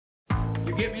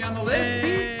You get me on the list,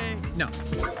 Pete? No.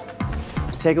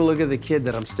 Take a look at the kid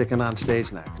that I'm sticking on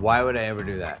stage next. Why would I ever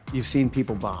do that? You've seen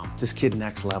people bomb. This kid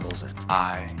next levels it.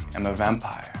 I am a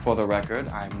vampire. For the record,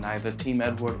 I'm neither Team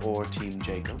Edward or Team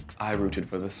Jacob. I rooted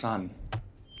for the sun.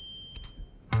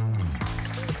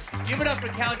 Give it up for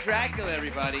Count Dracula,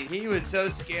 everybody. He was so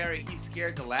scary, he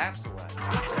scared the laughs away.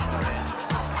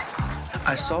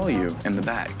 I saw you in the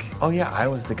back. Oh yeah, I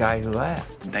was the guy who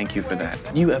laughed. Thank you for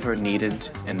that. You ever needed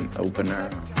an opener?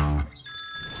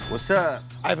 What's up?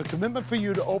 I have a commitment for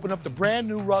you to open up the brand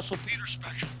new Russell Peters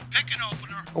special. Pick an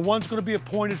opener, or one's gonna be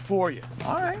appointed for you.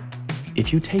 All right.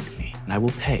 If you take me, I will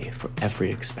pay for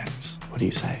every expense. What do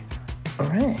you say? All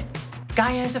right.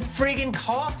 Guy has a friggin'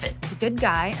 coffin. He's a good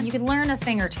guy, and you can learn a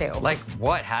thing or two. Like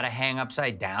what? How to hang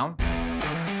upside down?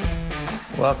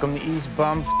 Welcome to East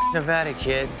Bum, Nevada,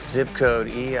 kid. Zip code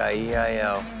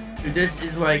EIEIL. This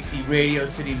is like the Radio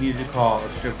City Music Hall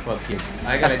of strip club kids.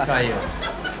 I gotta tell you.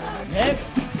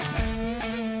 Next.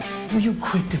 Will you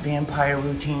quit the vampire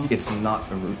routine? It's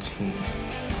not a routine.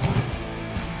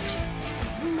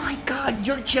 Oh my God,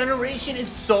 your generation is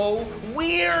so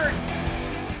weird.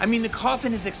 I mean, the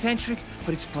coffin is eccentric,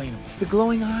 but explainable. The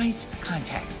glowing eyes,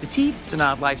 contacts. The teeth, it's an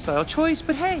odd lifestyle choice,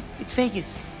 but hey, it's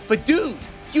Vegas. But dude,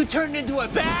 you turned into a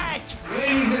bat!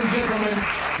 Ladies and gentlemen,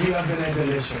 you have been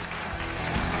delicious.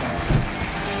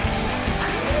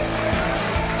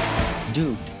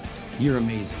 Dude, you're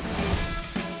amazing.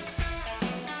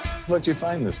 Where'd you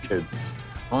find this kid?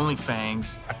 Only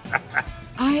fangs.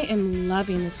 I am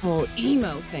loving this whole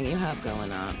emo thing you have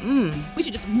going on. We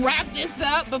should just wrap this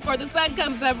up before the sun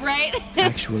comes up, right?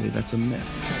 Actually, that's a myth.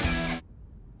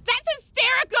 That's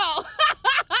hysterical!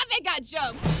 They got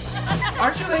jokes.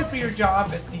 Aren't you late for your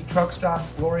job at the truck stop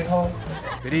glory hole?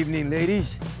 Good evening,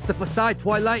 ladies. Step aside,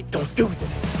 Twilight. Don't do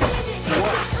this.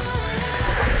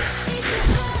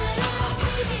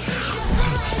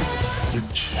 You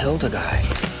killed a guy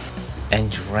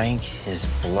and drank his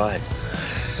blood.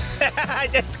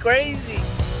 That's crazy.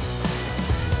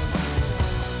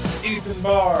 Ethan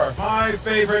Barr, my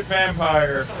favorite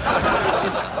vampire.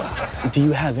 Do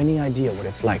you have any idea what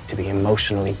it's like to be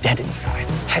emotionally dead inside?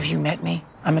 Have you met me?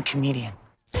 I'm a comedian.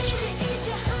 Do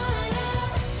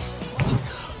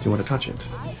you want to touch it?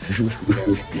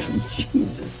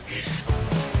 Jesus.